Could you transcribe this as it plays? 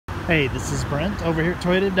Hey, this is Brent over here at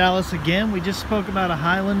Toyota of Dallas again. We just spoke about a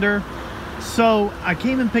Highlander. So I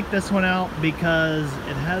came and picked this one out because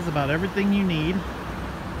it has about everything you need,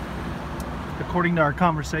 according to our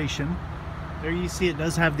conversation. There you see it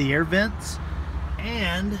does have the air vents,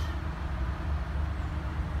 and it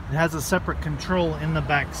has a separate control in the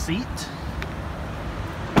back seat.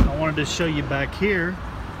 I wanted to show you back here.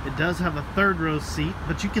 It does have a third row seat,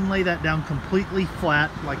 but you can lay that down completely flat,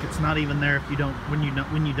 like it's not even there if you don't when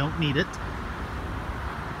you don't need it.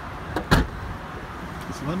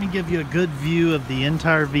 So let me give you a good view of the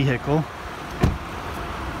entire vehicle.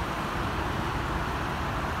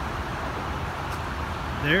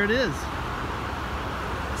 There it is.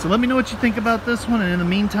 So let me know what you think about this one, and in the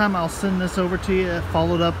meantime I'll send this over to you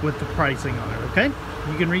followed up with the pricing on it, okay?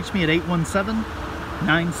 You can reach me at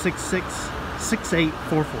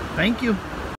 817-966-6844. Thank you.